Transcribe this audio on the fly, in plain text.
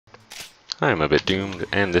I'm a bit doomed,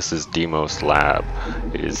 and this is Deimos Lab.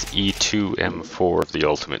 It is E2M4 of the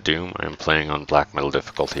Ultimate Doom. I am playing on Black Metal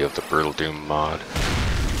difficulty of the Brutal Doom mod.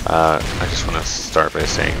 I just want to start by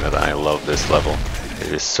saying that I love this level.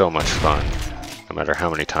 It is so much fun, no matter how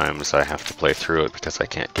many times I have to play through it because I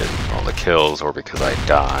can't get all the kills or because I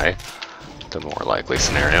die, the more likely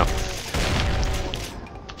scenario.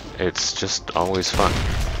 It's just always fun.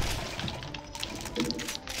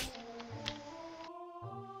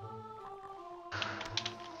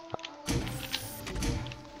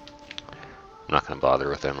 I'm not going to bother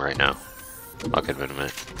with them right now. I'll get them in a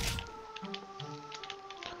minute.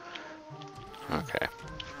 Okay.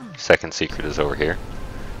 Second secret is over here.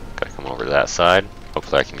 Gotta come over to that side.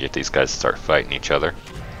 Hopefully I can get these guys to start fighting each other.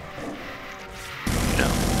 No.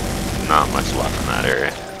 Not much luck in that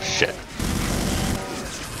area. Shit.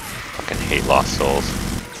 Fucking hate Lost Souls.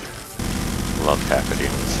 Love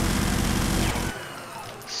Demons.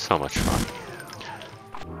 So much fun.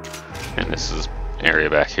 And this is area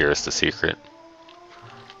back here is the secret.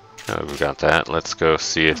 Now that we've got that, let's go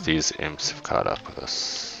see if these imps have caught up with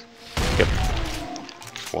us. Yep.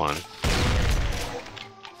 One.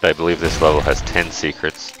 I believe this level has 10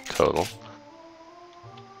 secrets total.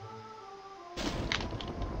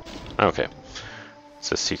 Okay.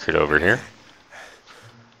 It's a secret over here.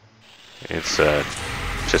 It's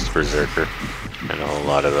just a berserker and a whole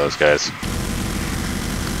lot of those guys.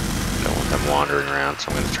 Don't want them wandering around,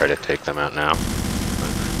 so I'm going to try to take them out now.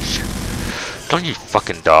 Shit. Don't you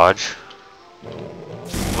fucking dodge,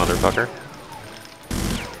 motherfucker.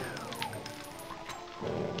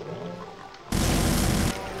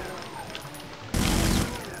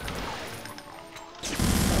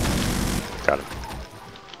 Got him.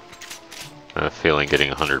 I have a feeling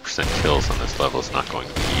getting 100% kills on this level is not going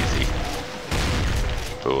to be easy.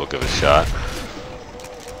 But we'll give it a shot.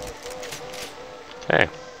 Okay.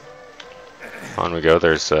 On we go.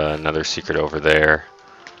 There's another secret over there.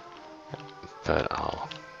 But I'll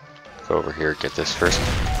go over here, get this first.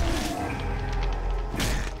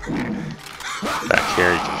 Back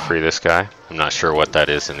here, you can free this guy. I'm not sure what that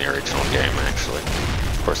is in the original game, actually.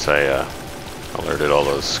 Of course, I alerted all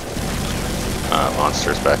those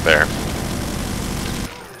monsters back there.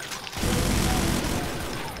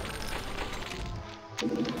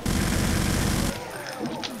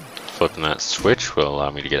 Flipping that switch will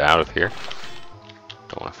allow me to get out of here.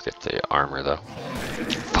 Don't want to forget the armor, though.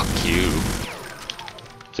 Fuck you.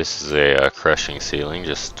 This is a crushing ceiling,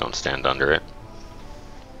 just don't stand under it.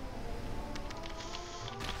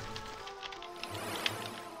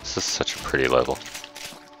 This is such a pretty level.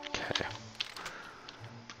 Okay.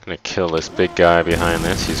 Gonna kill this big guy behind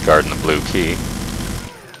this, he's guarding the blue key.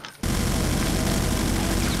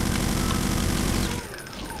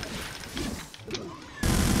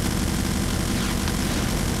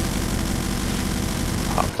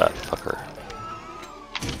 Pop that fucker.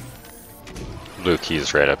 Blue key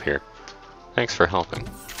is right up here. Thanks for helping.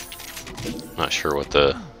 Not sure what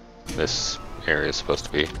this area is supposed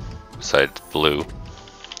to be besides blue.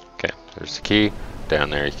 Okay, there's the key. Down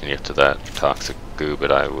there you can get to that toxic goo,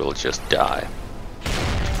 but I will just die.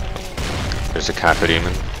 There's a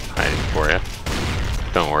Demon hiding for you.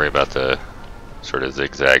 Don't worry about the sort of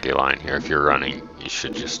zigzaggy line here. If you're running, you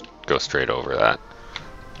should just go straight over that.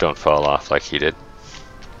 Don't fall off like he did.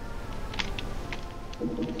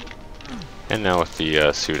 And now with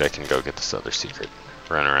the suit I can go get this other secret.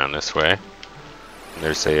 Run around this way. And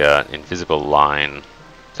there's a invisible line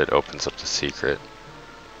that opens up the secret.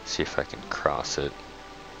 See if I can cross it.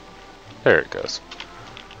 There it goes.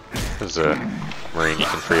 There's a marine you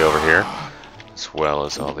can free over here. As well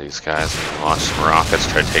as all these guys. I'm gonna launch some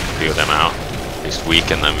rockets, try to take a few of them out. At least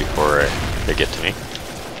weaken them before they get to me.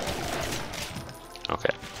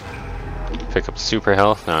 Okay. Pick up super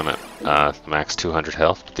health. Now I'm at max 200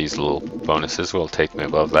 health, but these little bonuses will take me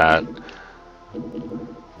above that.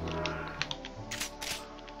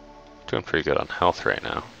 Doing pretty good on health right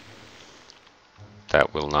now.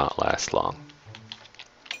 That will not last long.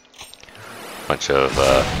 Bunch of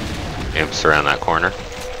imps around that corner.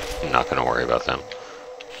 I'm not going to worry about them.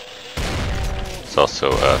 There's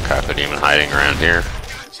also a Demon hiding around here.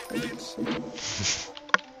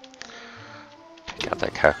 Got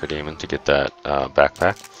that Demon to get that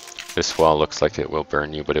backpack. This wall looks like it will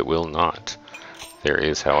burn you, but it will not. There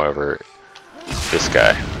is, however, this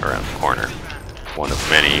guy around the corner. One of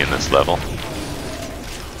many in this level.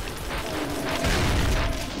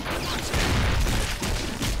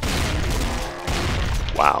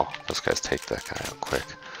 Wow, those guys take that guy out quick.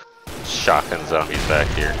 Shotgun zombies back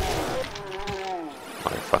here.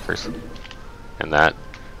 Motherfuckers. And that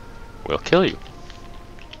will kill you.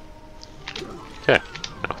 Okay,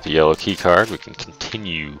 now With the yellow key card, we can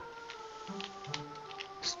continue.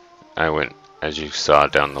 I went, as you saw,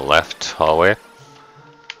 down the left hallway.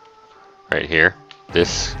 Right here.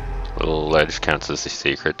 This little ledge counts as a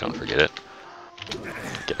secret, don't forget it.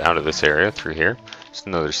 Get out of this area through here. There's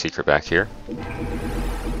another secret back here.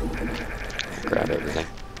 Grab everything.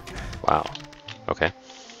 Wow. Okay.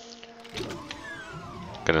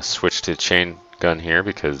 Gonna switch to chain gun here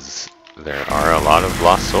because there are a lot of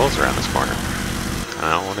lost souls around this corner. And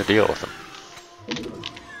I don't want to deal with them.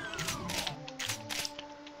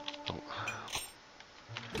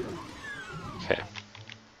 Okay.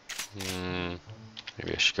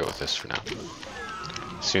 Maybe I should go with this for now.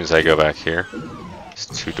 As soon as I go back here, these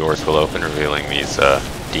two doors will open, revealing these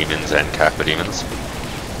demons and Kappa demons.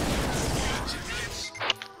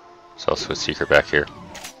 There's also a secret back here.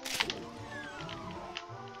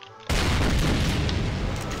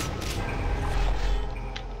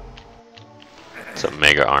 Some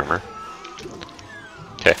mega armor.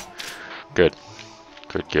 Okay, good.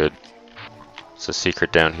 Good. There's a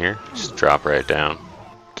secret down here. Just drop right down.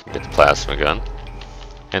 You can get the plasma gun.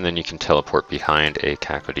 And then you can teleport behind a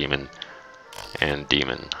Cacodemon and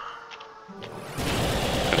Demon.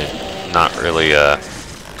 Gonna not really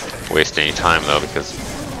waste any time though, because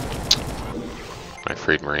my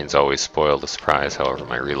Freed Marines always spoil the surprise. However,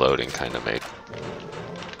 my reloading kind of made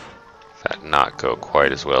that not go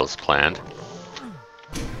quite as well as planned.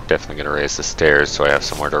 Definitely gonna raise the stairs so I have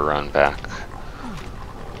somewhere to run back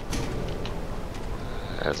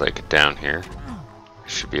as I get down here. There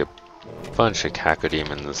should be a bunch of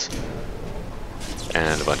Cacodemons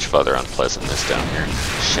and a bunch of other unpleasantness down here.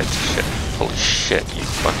 Shit. Holy shit, you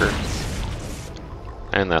fucker.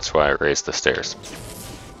 And that's why I raised the stairs.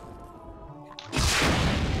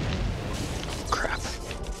 Crap.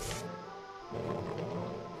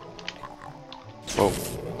 Whoa.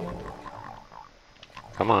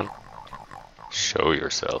 Come on. Show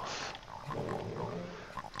yourself.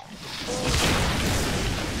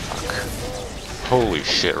 Fuck. Holy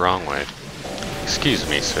shit, wrong way. Excuse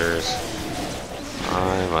me, sirs.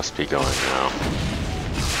 I must be going now.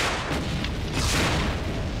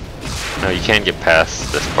 Now you can get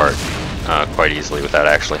past this part quite easily without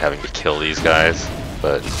actually having to kill these guys,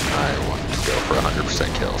 but I wanted to go for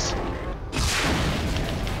 100% kills.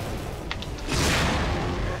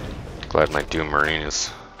 Glad my Doom Marine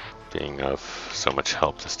is being of so much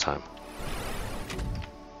help this time.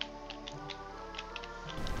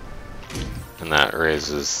 And that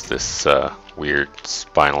raises this weird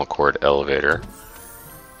spinal cord elevator.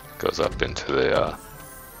 Goes up into the,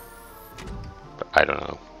 I don't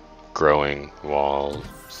know, growing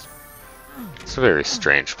walls. It's a very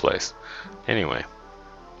strange place. Anyway,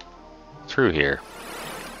 through here.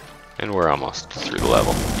 And we're almost through the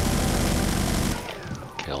level.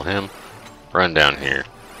 Kill him. Run down here.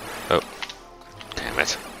 Oh, damn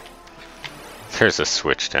it. There's a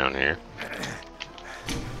switch down here.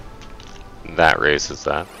 That raises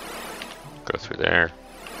that. Go through there.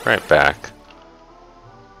 Right back.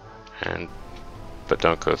 But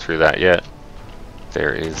don't go through that yet.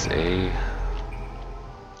 There is a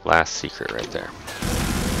last secret right there.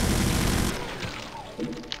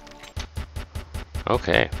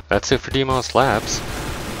 Okay, that's it for Deimos Labs.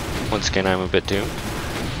 Once again, I'm a bit doomed.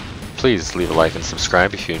 Please leave a like and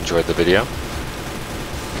subscribe if you enjoyed the video.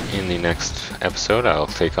 In the next episode, I'll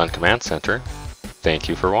take on Command Center. Thank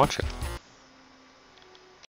you for watching.